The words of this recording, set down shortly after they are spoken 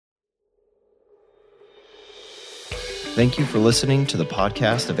Thank you for listening to the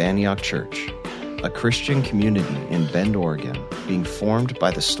podcast of Antioch Church, a Christian community in Bend, Oregon, being formed by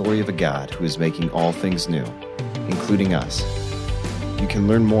the story of a God who is making all things new, including us. You can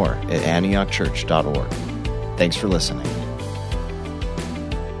learn more at antiochchurch.org. Thanks for listening.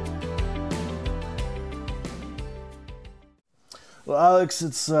 Well, Alex,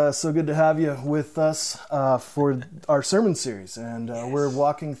 it's so good to have you with us for our sermon series. And we're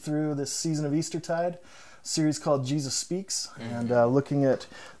walking through this season of Eastertide, a series called Jesus Speaks, and looking at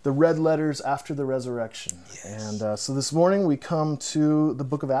the red letters after the resurrection. Yes. And so this morning we come to the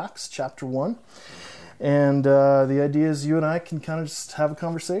book of Acts, chapter 1. And the idea is you and I can kind of just have a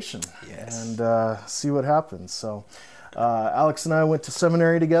conversation and see what happens. So Alex and I went to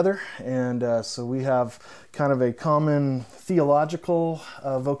seminary together, and so we have kind of a common theological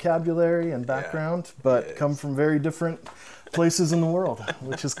vocabulary and background, but come from very different places in the world,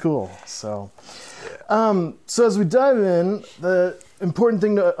 which is cool. So as we dive in, the important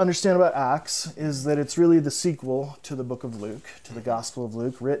thing to understand about Acts is that it's really the sequel to the book of Luke, to the Gospel of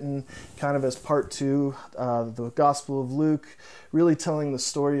Luke, written kind of as part two, the Gospel of Luke, really telling the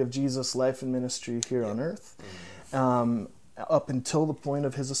story of Jesus' life and ministry here on earth, up until the point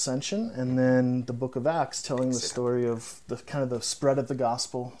of his ascension, and then the book of Acts telling the story of the kind of the spread of the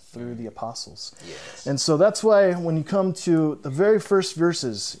gospel through the apostles. Yes. And so that's why when you come to the very first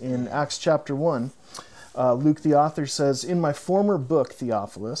verses in Acts chapter 1, Luke the author says, "In my former book,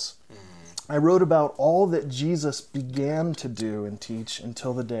 Theophilus, I wrote about all that Jesus began to do and teach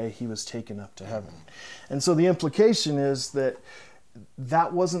until the day he was taken up to heaven." And so the implication is that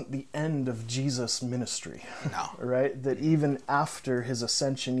that wasn't the end of Jesus' ministry. No. Right? That even after his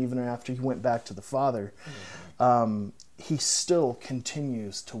ascension, even after he went back to the Father, he still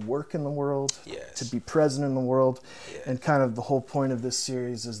continues to work in the world, to be present in the world. And kind of the whole point of this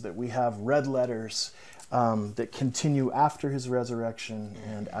series is that we have red letters that continue after his resurrection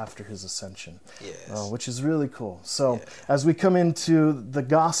and after his ascension, which is really cool. So as we come into the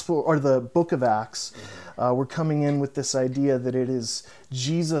gospel or the book of Acts, we're coming in with this idea that it is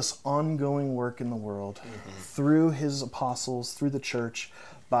Jesus' ongoing work in the world through his apostles, through the church,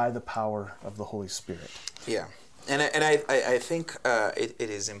 by the power of the Holy Spirit. Yeah. And I think it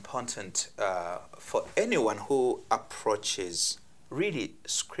is important for anyone who approaches really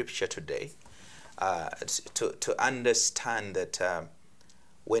Scripture today to understand that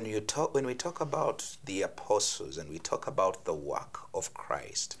when we talk about the apostles and we talk about the work of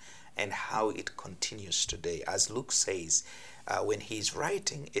Christ and how it continues today, as Luke says, when he's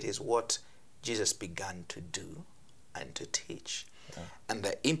writing, it is what Jesus began to do and to teach. And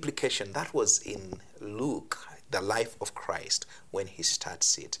the implication that was in Luke, the life of Christ, when he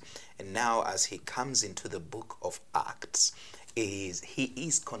starts it. And now as he comes into the book of Acts, he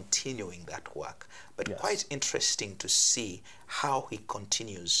is continuing that work. But quite interesting to see how he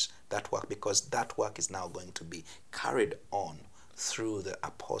continues that work, because that work is now going to be carried on through the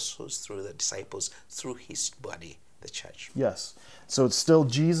apostles, through the disciples, through his body, the church. Yes. So it's still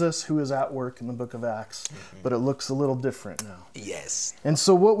Jesus who is at work in the book of Acts, but it looks a little different now. Yes. And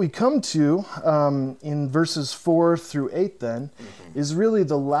so what we come to in verses 4 through 8 then is really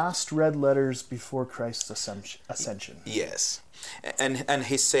the last red letters before Christ's ascension. Yes. And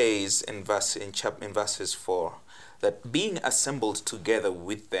he says in verses 4 that being assembled together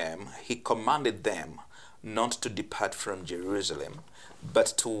with them, he commanded them not to depart from Jerusalem, but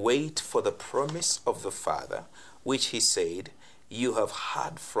to wait for the promise of the Father, which he said, "You have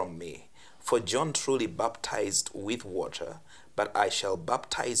heard from me. For John truly baptized with water, but I shall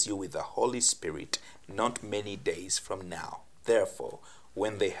baptize you with the Holy Spirit not many days from now." Therefore,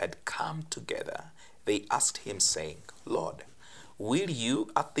 when they had come together, they asked him, saying, "Lord, will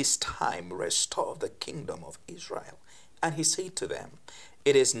you at this time restore the kingdom of Israel?" And he said to them,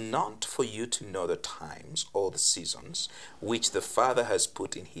 "It is not for you to know the times or the seasons which the Father has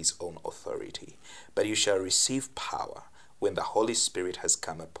put in his own authority, but you shall receive power when the Holy Spirit has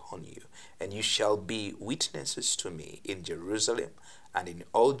come upon you, and you shall be witnesses to me in Jerusalem and in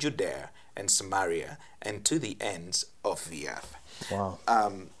all Judea and Samaria and to the ends of the earth." Wow.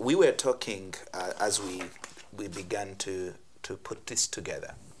 We were talking as we began to put this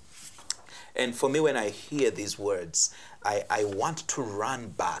together. And for me, when I hear these words, I want to run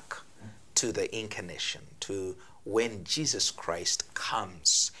back to the incarnation, to when Jesus Christ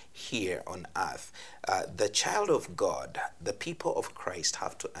comes here on earth. The child of God, the people of Christ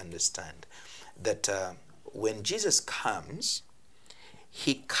have to understand that when Jesus comes,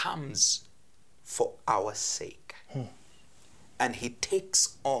 he comes for our sake. And he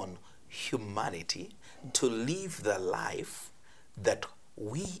takes on humanity to live the life that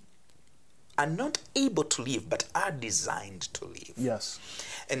we are not able to live, but are designed to live. Yes.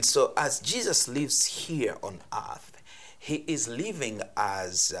 And so as Jesus lives here on earth, he is living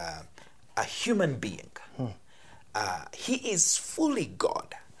as a human being. He is fully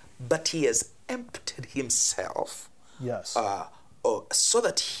God, but he has emptied himself Yes. so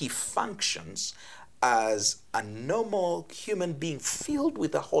that he functions as a normal human being filled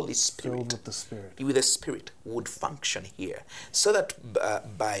with the Holy Spirit. Filled with the Spirit. With the Spirit would function here. So that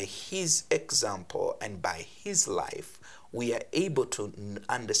by his example and by his life, we are able to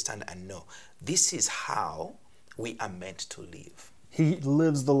understand and know this is how we are meant to live. He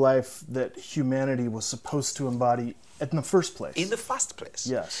lives the life that humanity was supposed to embody in the first place. In the first place.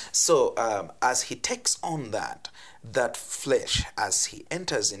 Yes. So as he takes on that flesh, as he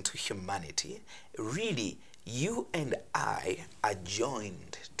enters into humanity, really you and I are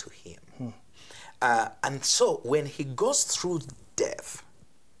joined to him. And so when he goes through death,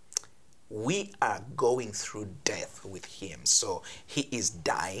 we are going through death with him. So he is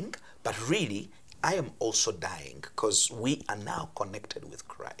dying, but really I am also dying because we are now connected with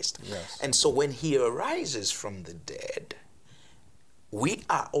Christ. Yes. And so when he arises from the dead, we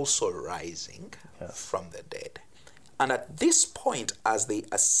are also rising from the dead. And at this point, as they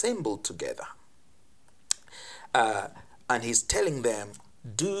assemble together, and he's telling them,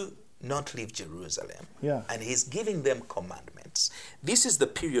 do not leave Jerusalem. Yeah. And he's giving them commandments. This is the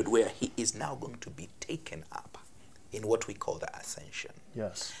period where he is now going to be taken up in what we call the ascension.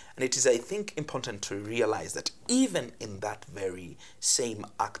 Yes. And it is, I think, important to realize that even in that very same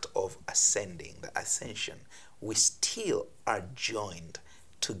act of ascending, the ascension, we still are joined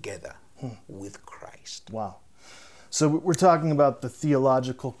together with Christ. Wow. So we're talking about the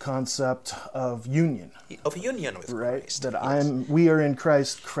theological concept of union. Of union with right? Christ. That yes. we are in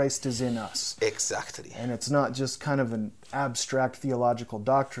Christ, Christ is in us. Exactly. And it's not just kind of an abstract theological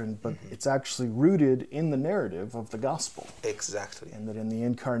doctrine, but it's actually rooted in the narrative of the gospel. Exactly. And that in the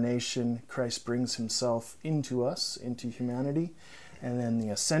incarnation, Christ brings himself into us, into humanity. And then the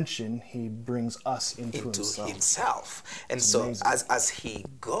ascension, he brings us into himself. And it's so amazing. as he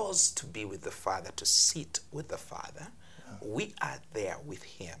goes to be with the Father, to sit with the Father, we are there with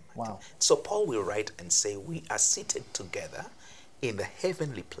him. Wow. So Paul will write and say, we are seated together in the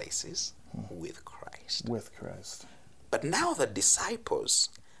heavenly places with Christ. With Christ. But now the disciples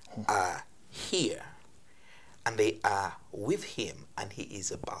are here, and they are with him, and he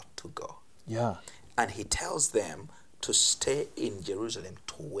is about to go. Yeah. And he tells them to stay in Jerusalem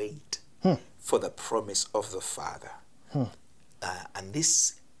to wait for the promise of the Father. And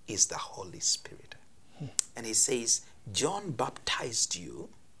this is the Holy Spirit. And he says, John baptized you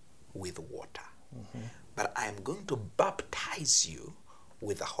with water, but I am going to baptize you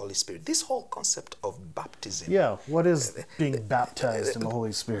with the Holy Spirit. This whole concept of baptism. Yeah, what is being baptized in the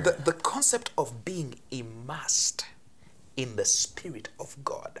Holy Spirit? The concept of being immersed in the Spirit of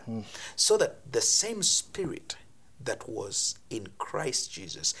God. So that the same Spirit that was in Christ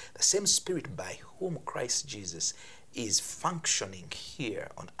Jesus, the same Spirit by whom Christ Jesus is functioning here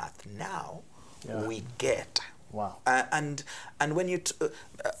on earth now, we get. Wow. And when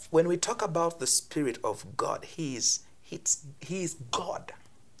when we talk about the Spirit of God, he is God.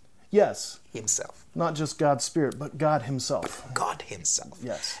 Yes. Himself. Not just God's Spirit, but God himself. God himself.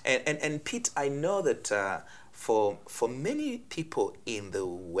 Yes. And Pete, I know that for many people in the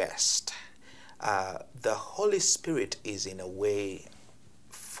West, the Holy Spirit is in a way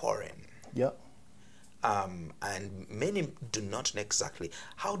foreign. Yep. And many do not know exactly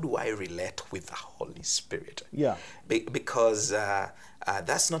how do I relate with the Holy Spirit. Yeah. Because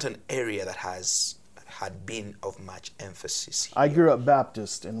that's not an area that had been of much emphasis here. I grew up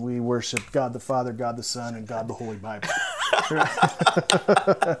Baptist, and we worship God the Father, God the Son, and God the Holy Bible.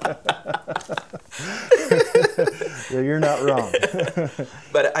 Yeah, you're not wrong.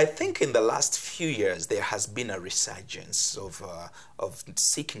 But I think in the last few years there has been a resurgence of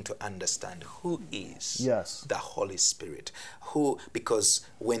seeking to understand who is the Holy Spirit. Because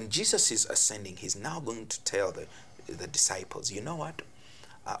when Jesus is ascending, he's now going to tell the disciples, you know what?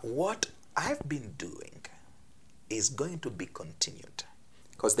 What I've been doing is going to be continued.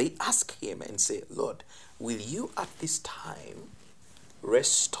 Because they ask him and say, Lord, will you at this time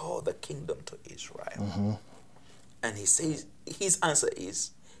restore the kingdom to Israel? And he says, his answer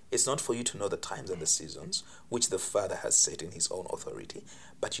is, it's not for you to know the times and the seasons which the Father has set in his own authority,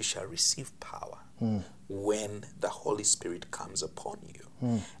 but you shall receive power when the Holy Spirit comes upon you.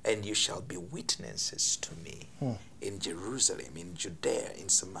 And you shall be witnesses to me in Jerusalem, in Judea, in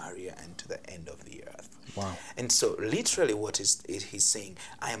Samaria, and to the end of the earth. Wow. And so literally what he's saying,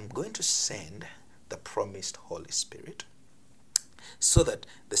 I am going to send the promised Holy Spirit so that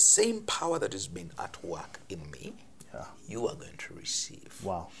the same power that has been at work in me, you are going to receive.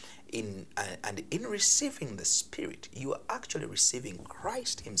 Wow. And in receiving the Spirit, you are actually receiving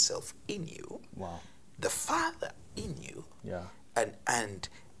Christ himself in you. Wow. The Father in you. Yeah.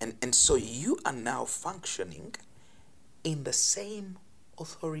 And so you are now functioning in the same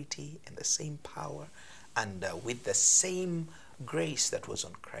authority and the same power and with the same grace that was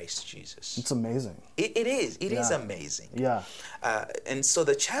on Christ Jesus. It's amazing. It is amazing. Yeah. And so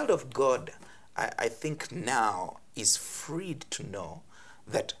the child of God, I think now, is freed to know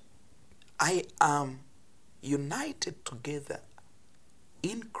that I am united together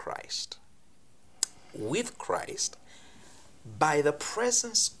in Christ, with Christ, by the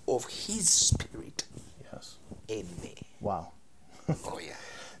presence of his Spirit in me. Wow. Oh, yeah.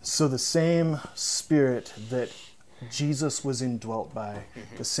 So the same Spirit that Jesus was indwelt by,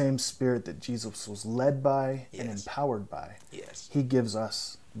 the same Spirit that Jesus was led by and empowered by, he gives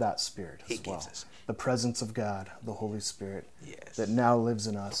us that Spirit as well. The presence of God, the Holy Spirit, that now lives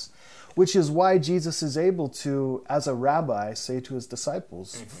in us. Which is why Jesus is able to, as a rabbi, say to his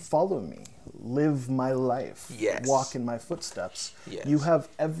disciples, follow me, live my life, walk in my footsteps. You have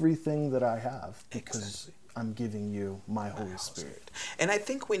everything that I have because I'm giving you my Holy Spirit. And I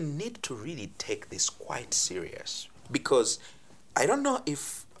think we need to really take this quite serious, because I don't know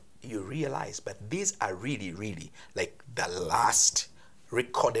if you realize, but these are really, really like the last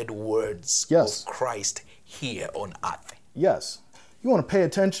recorded words of Christ here on earth. Yes. You want to pay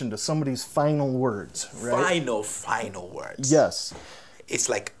attention to somebody's final words, right? Final words. Yes. It's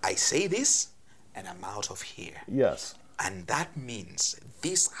like, I say this and I'm out of here. Yes. And that means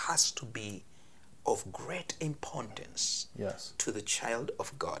this has to be of great importance to the child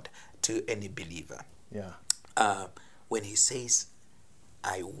of God, to any believer. Yeah. When he says,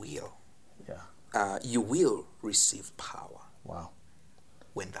 I will. Yeah. You will receive power. Wow.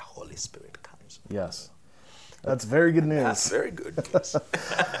 When the Holy Spirit comes. Yes. That's very good news. That's very good news.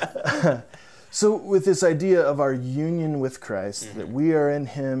 So with this idea of our union with Christ, that we are in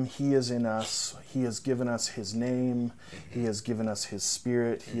him, he is in us, he has given us his name, he has given us his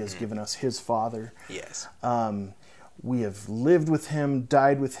Spirit, he has given us his Father. Yes. We have lived with him,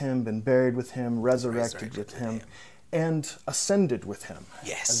 died with him, been buried with him, resurrected with him, and ascended with him.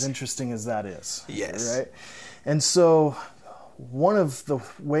 Yes. As interesting as that is. Yes. Right? And so one of the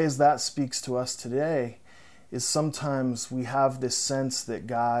ways that speaks to us today is sometimes we have this sense that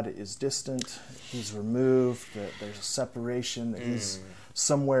God is distant, he's removed, that there's a separation, that he's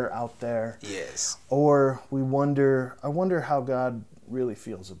somewhere out there. Yes. Or I wonder how God really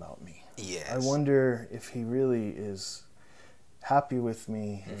feels about me. Yes. I wonder if he really is happy with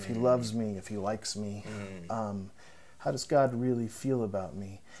me, if he loves me, if he likes me. How does God really feel about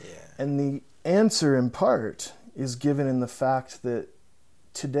me? Yeah. And the answer in part is given in the fact that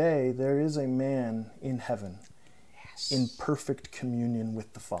today there is a man in heaven in perfect communion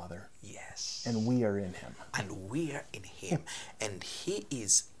with the Father. Yes. And we are in him. And we are in him. And he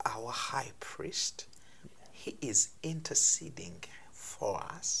is our high priest. He is interceding for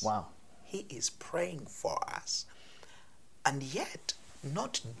us. Wow. He is praying for us. And yet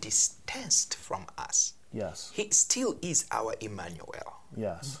not distanced from us. Yes. He still is our Emmanuel.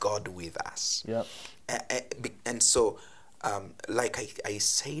 Yes. God with us. Yep. And so, like I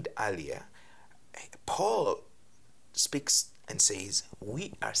said earlier, Paul speaks and says,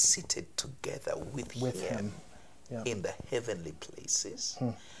 we are seated together with him. Yeah. In the heavenly places,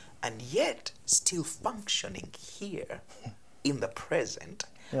 and yet still functioning here in the present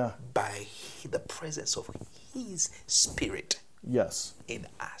by the presence of his Spirit in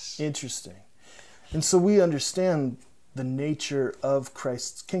us. Interesting. And so we understand the nature of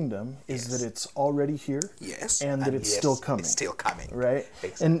Christ's kingdom is that it's already here and that it's still coming. It's still coming. Right?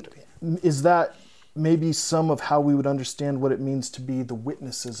 Exactly. And is that maybe some of how we would understand what it means to be the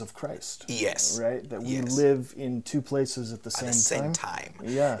witnesses of Christ? Yes. Right? That we live in two places at the same time.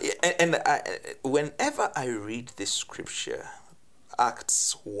 Yeah. And whenever I read this scripture,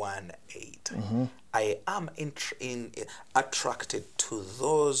 Acts 1:8, I am attracted to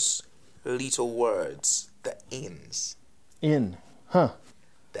those little words, the ins. In. Huh.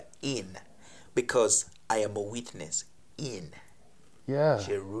 The in. Because I am a witness in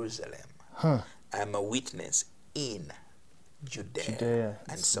Jerusalem. Huh. I am a witness in Judea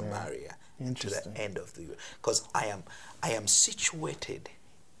and Samaria to the end of the earth. Because I am situated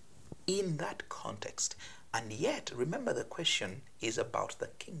in that context. And yet, remember, the question is about the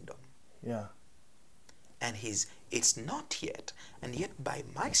kingdom. Yeah. And it's not yet. And yet, by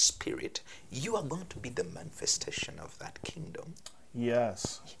my Spirit, you are going to be the manifestation of that kingdom.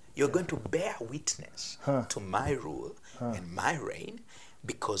 Yes. You're going to bear witness to my rule and my reign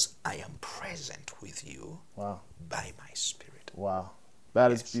because I am present with you by my Spirit. Wow.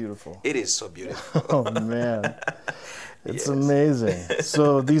 That is beautiful. It is so beautiful. Oh, man. It's amazing.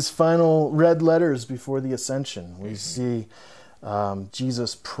 So these final red letters before the ascension, we see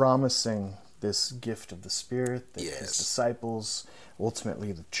Jesus promising this gift of the Spirit, that his disciples,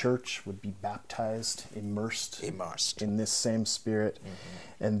 ultimately the church, would be baptized, immersed in this same Spirit,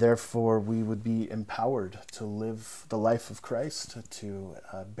 and therefore we would be empowered to live the life of Christ, to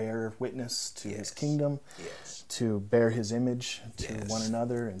bear witness to his kingdom, to bear his image to one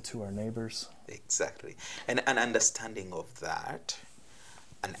another and to our neighbors. Exactly. And an understanding of that,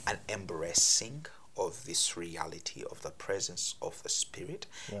 an embracing of this reality of the presence of the Spirit.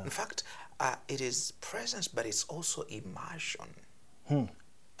 In fact, it is presence, but it's also immersion.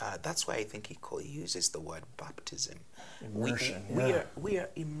 That's why I think he uses the word baptism. Immersion. We are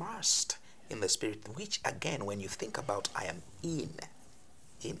immersed in the Spirit, which again, when you think about I am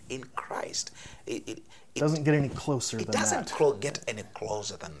in Christ, it doesn't get any closer than that. It doesn't get any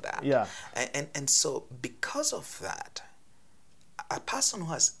closer than that. Yeah. And so because of that, a person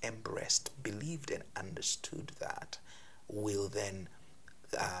who has embraced, believed, and understood that will then,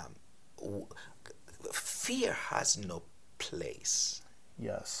 fear has no place.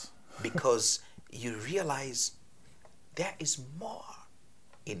 Yes. Because you realize there is more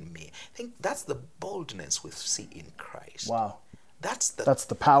in me. I think that's the boldness we see in Christ. Wow. That's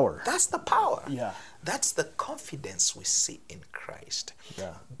the power. That's the power. Yeah. That's the confidence we see in Christ.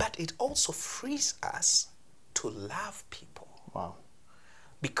 Yeah. But it also frees us to love people. Wow.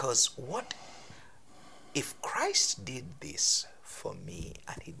 Because if Christ did this for me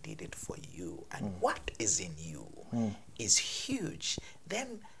and he did it for you, and what is in you is huge,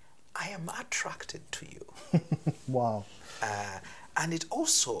 then I am attracted to you. Wow. And it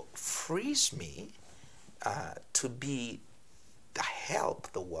also frees me to be the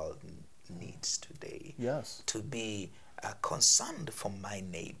help the world needs today. Yes. To be concerned for my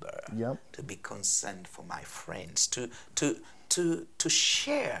neighbor. Yep. To be concerned for my friends. To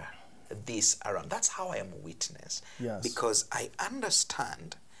share this around. That's how I am a witness. Yes. Because I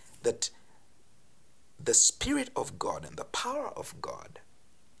understand that the Spirit of God and the power of God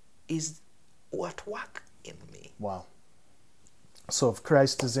is at work in me. Wow. So if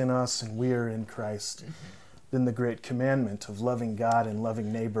Christ is in us and we are in Christ, then the great commandment of loving God and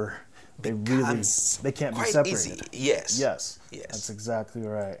loving neighbor, they can't be separated. Easy. Yes. Yes. That's exactly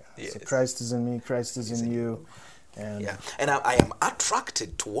right. Yes. So Christ is in me, Christ is in you. And I am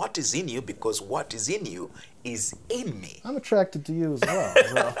attracted to what is in you because what is in you is in me. I'm attracted to you as well.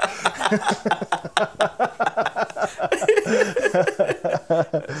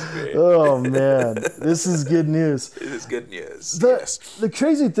 That's great. Oh, man. This is good news. This is good news. The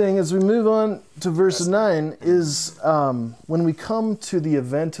crazy thing as we move on to verse 9 is when we come to the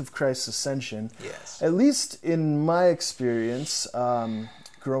event of Christ's ascension, at least in my experience,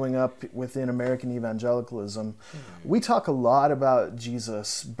 growing up within American evangelicalism, we talk a lot about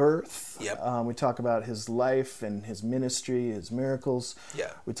Jesus' birth. We talk about his life and his ministry, his miracles.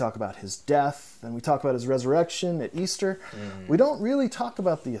 We talk about his death, and we talk about his resurrection at Easter. We don't really talk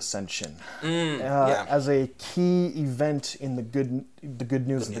about the ascension as a key event in the good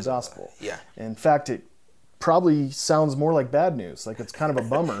news of the gospel. In fact, it probably sounds more like bad news, like it's kind of a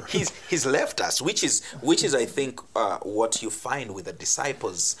bummer. He's left us, which is I think what you find with the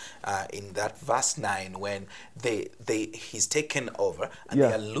disciples in that verse 9 when he's taken over and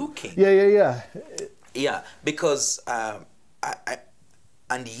they are looking. Because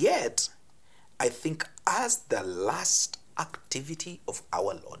and yet I think as the last activity of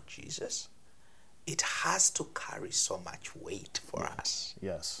our Lord Jesus, it has to carry so much weight for us.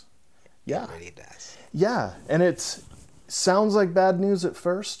 Yes. It really does. Yeah, and it sounds like bad news at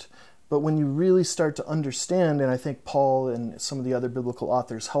first, but when you really start to understand, and I think Paul and some of the other biblical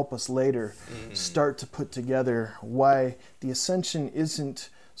authors help us later start to put together why the ascension isn't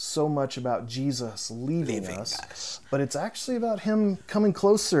so much about Jesus leaving us, but it's actually about him coming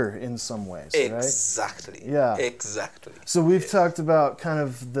closer in some ways, Exactly. Right? Yeah. Exactly. So we've talked about kind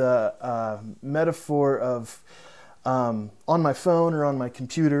of the metaphor of on my phone or on my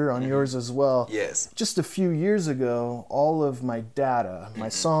computer, on yours as well. Just a few years ago, all of my data, my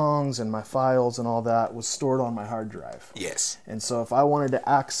songs and my files and all that was stored on my hard drive. And so if I wanted to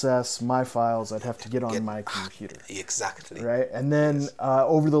access my files, I'd have to get on my computer. Exactly. Right? And then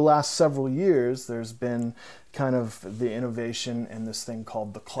over the last several years, there's been kind of the innovation in this thing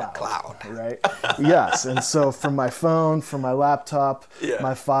called the cloud. Right? Yes. And so from my phone, from my laptop,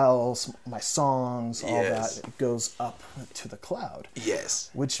 my files, my songs, all that, it goes up to the cloud. Yes.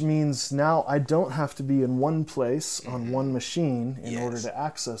 Which means now I don't have to be in one place on one machine in Yes. order to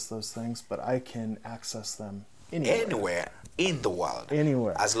access those things, but I can access them Anywhere in the world.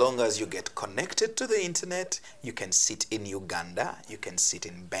 Anywhere. As long as you get connected to the internet, you can sit in Uganda, you can sit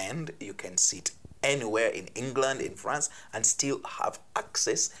in Bend, you can sit anywhere in England, in France, and still have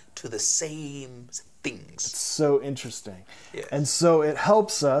access to the same things. So interesting. Yes. And so it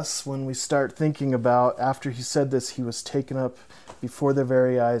helps us when we start thinking about, after he said this, he was taken up before their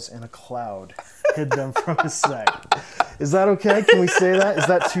very eyes, and a cloud hid them from his sight. Is that okay? Can we say that? Is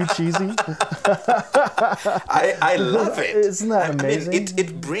that too cheesy? I love it. Isn't that amazing? I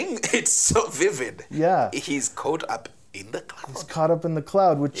mean, it's so vivid. Yeah. He's caught up in the cloud. He's caught up in the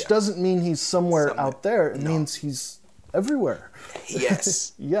cloud, which doesn't mean he's somewhere out there. It No. means he's everywhere.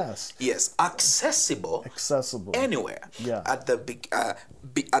 Yes. Yes. Yes. Accessible. Anywhere. Yeah. At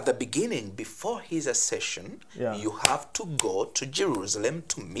the beginning, before his ascension, Yeah. you have to go to Jerusalem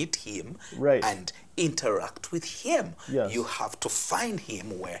to meet him Right. and interact with him. Yes. You have to find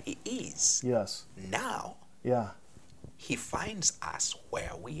him where he is. Yes. Now, Yeah. he finds us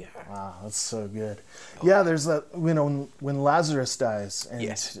where we are. Wow, that's so good. Yeah, there's that, when Lazarus dies and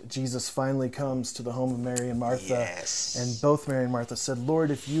Yes. Jesus finally comes to the home of Mary and Martha. Yes. And both Mary and Martha said,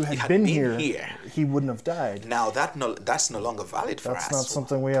 Lord, if you had, had been, been here, he wouldn't have died. Now that's no longer valid for us. That's not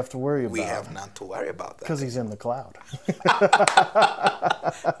something we have to worry about. we have none to worry about that. Because he's in the cloud.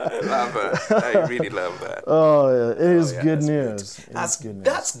 I love it. I really love that. Oh, yeah. It is yeah, good that's news. It is That's good news.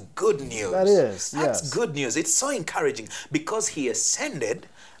 that's good news. That is, That's yes. good news. It's so encouraging because he ascended.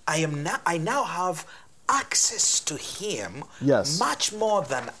 I now have access to him. Yes. Much more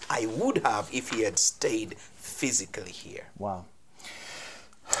than I would have if he had stayed physically here. Wow.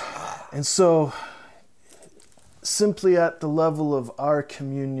 And so, simply at the level of our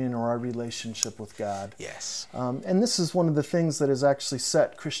communion or our relationship with God. Yes. And this is one of the things that has actually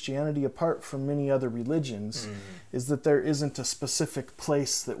set Christianity apart from many other religions, is that there isn't a specific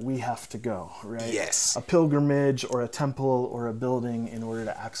place that we have to go, right? Yes. A pilgrimage or a temple or a building in order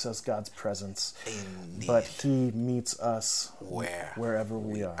to access God's presence. Indeed. But he meets us wherever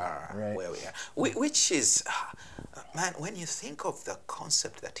we are, right? Where we are. Which is, man, when you think of the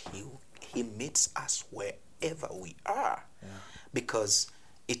concept that he meets us wherever we are, because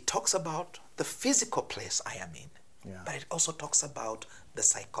it talks about the physical place I am in, but it also talks about the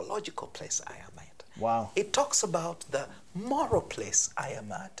psychological place I am at. Wow. It talks about the moral place I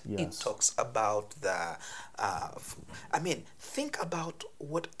am at. Yes. It talks about the, think about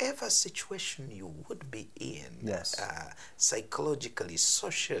whatever situation you would be in, Yes. psychologically,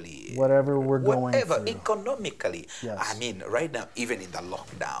 socially, Whatever we're going whatever, through. economically. Yes. I mean, right now, even in the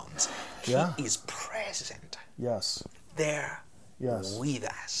lockdowns, Yeah. he is present Yes. there Yes. with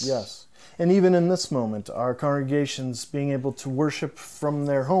us. Yes. And even in this moment, our congregations being able to worship from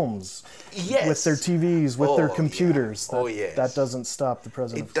their homes, Yes. with their TVs, with their Oh, computers. yeah. That, that doesn't stop the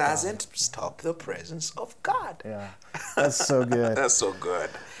presence It of God. doesn't stop the presence of God. Yeah, that's so good. That's so good.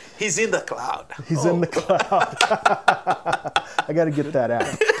 He's in the cloud. He's in the cloud. I got to get that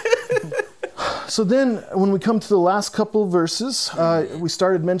out. So then, when we come to the last couple of verses, we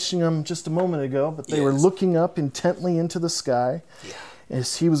started mentioning them just a moment ago, but they were Yes. looking up intently into the sky. Yeah.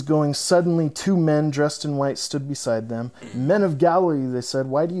 As he was going, suddenly 2 men dressed in white stood beside them. Men of Galilee, they said,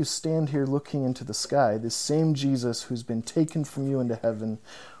 why do you stand here looking into the sky? This same Jesus who's been taken from you into heaven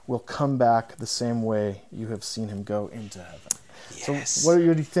will come back the same way you have seen him go into heaven. Yes. So what do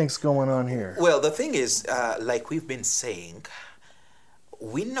you think's going on here? Well, the thing is, like we've been saying,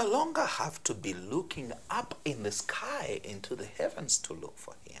 we no longer have to be looking up in the sky into the heavens to look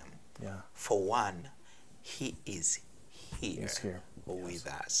for him. Yeah. For one, he is here, He's here. with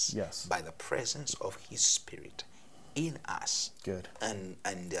us Yes. by the presence of his Spirit in us. Good. And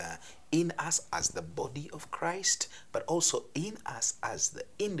in us as the body of Christ, but also in us as the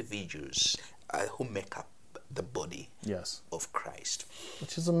individuals who make up the body Yes. of Christ,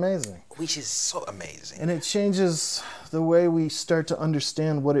 Which is amazing. which is so amazing. And it changes the way we start to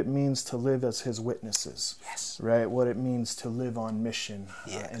understand what it means to live as his witnesses. Yes. Right? What it means to live on mission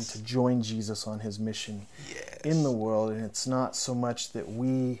Yes. and to join Jesus on his mission Yes. in the world. And it's not so much that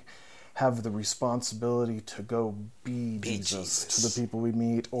we have the responsibility to go be Jesus to the people we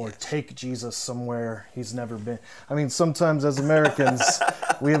meet or take Jesus somewhere he's never been. I mean, sometimes as Americans,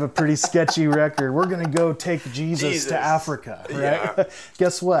 we have a pretty sketchy record. We're going to go take Jesus to Africa, right? Yeah.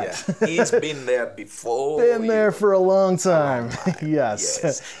 Guess what? Yeah. He's been there before. Been there for a long time. Yes.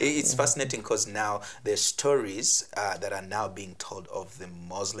 Yes. It's fascinating because now there's stories that are now being told of the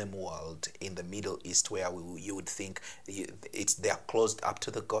Muslim world in the Middle East where you would think they're closed up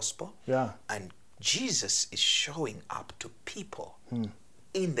to the gospel. Yeah. And Jesus is showing up to people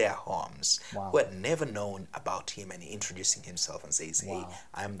in their homes Wow. who had never known about him, and introducing himself and says, hey, Wow.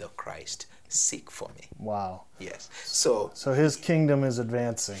 I'm the Christ, seek for me. Wow. Yes. So So his kingdom is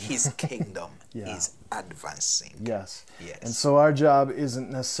advancing. his kingdom Yeah. is advancing. Yes. Yes. And so our job isn't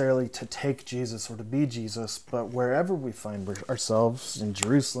necessarily to take Jesus or to be Jesus, but wherever we find ourselves, in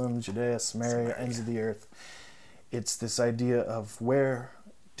Jerusalem, Judea, Samaria, ends of the earth, it's this idea of where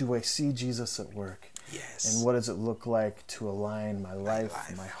do I see Jesus at work? Yes. And what does it look like to align my life,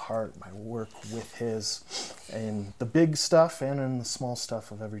 life. my heart, my work with his, in the big stuff and in the small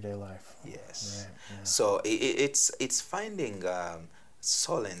stuff of everyday life? Yes. Right, yeah. So it's finding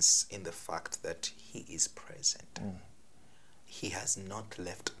solace in the fact that he is present. He has not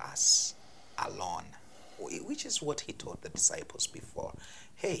left us alone, which is what he taught the disciples before.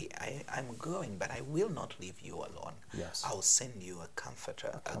 Hey, I'm going, but I will not leave you alone. Yes. I'll send you a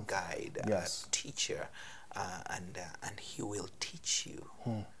comforter, a guide, Yes. a teacher, and he will teach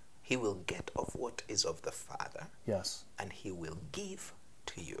you. He will get of what is of the Father, Yes. and he will give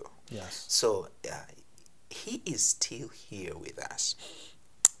to you. Yes. So he is still here with us.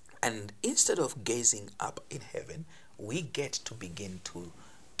 And instead of gazing up in heaven, we get to begin to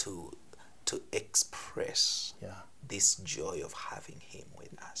express Yeah. this joy of having him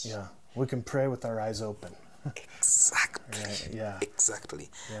with us. Yeah. We can pray with our eyes open. Exactly. Right, yeah. Exactly.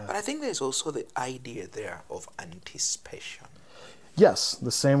 Yeah. But I think there's also the idea there of anticipation. Yes.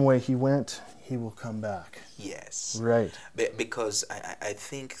 The same way he went, he will come back. Yes. Right. Because I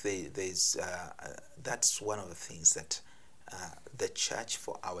think there's that's one of the things that the church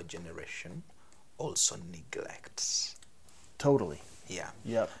for our generation also neglects. Totally. Yeah.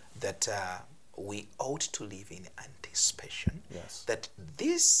 Yep. That we ought to live in anticipation. Yes. That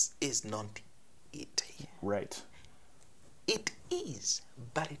this is not it. Right. It is,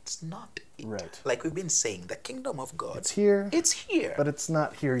 but it's not it. Right. Like we've been saying, the kingdom of God. It's here. It's here. But it's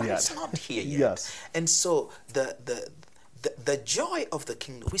not here But yet. it's not here yet. Yes. And so the joy of the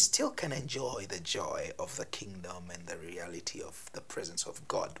kingdom, we still can enjoy the joy of the kingdom and the reality of the presence of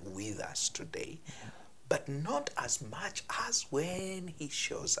God with us today, but not as much as when he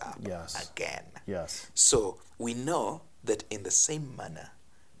shows up Yes. again. Yes. So we know that in the same manner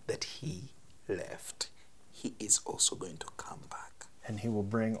that he left, he is also going to come back. And he will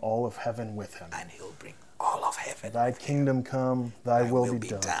bring all of heaven with him. And he'll bring all of heaven. Thy kingdom come, thy will be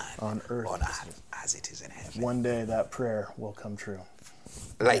done on earth. As it is in heaven. One day that prayer will come true.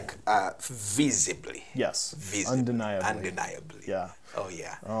 Like visibly. Yes. Visibly. Undeniably. Yeah. Oh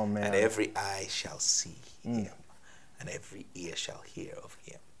yeah. Oh, man. And every eye shall see him, and every ear shall hear of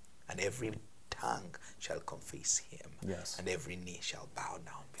him, and every tongue shall confess him. Yes. And every knee shall bow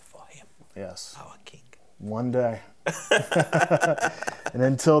down before him. Yes. Our King. One day. And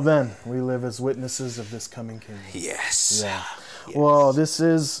until then, we live as witnesses of this coming kingdom. Yes. Yeah. Yes. Well, this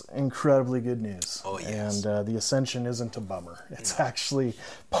is incredibly good news. Oh, yes. And the ascension isn't a bummer. It's actually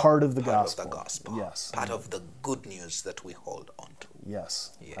part of the Part gospel. of the gospel. Yes. Part of the good news that we hold on to.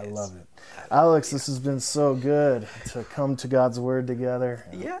 Yes. I Yes. love it. Alex, this has been so good to come to God's Word together.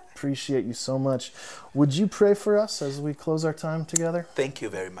 Yeah. Appreciate you so much. Would you pray for us as we close our time together? Thank you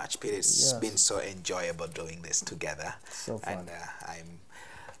very much, Peter. It's Yes. been so enjoyable doing this together. So fun. And I'm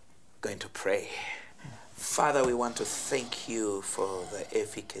going to pray. Father, we want to thank you for the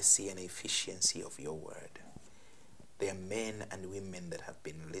efficacy and efficiency of your word. There are men and women that have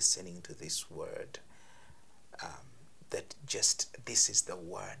been listening to this word, that just this is the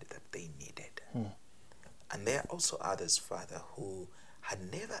word that they needed. And there are also others, Father, who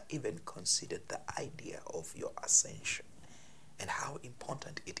had never even considered the idea of your ascension and how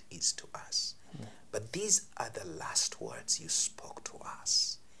important it is to us. But these are the last words you spoke to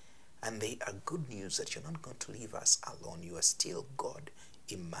us. And they are good news that you're not going to leave us alone. You are still God,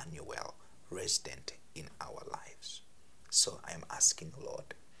 Emmanuel, resident in our lives. So I am asking,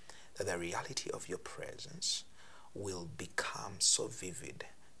 Lord, that the reality of your presence will become so vivid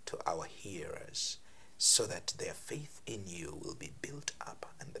to our hearers, so that their faith in you will be built up,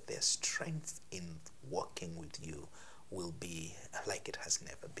 and that their strength in walking with you will be like it has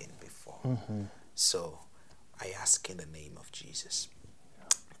never been before. So I ask in the name of Jesus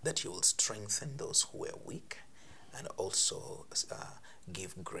that you will strengthen those who are weak, and also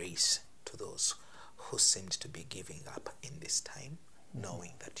give grace to those who seemed to be giving up in this time,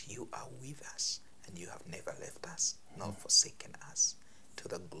 knowing that you are with us and you have never left us nor forsaken us, to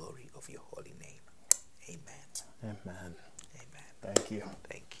the glory of your holy name. Amen. Amen. Amen. Thank you.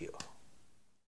 Thank you.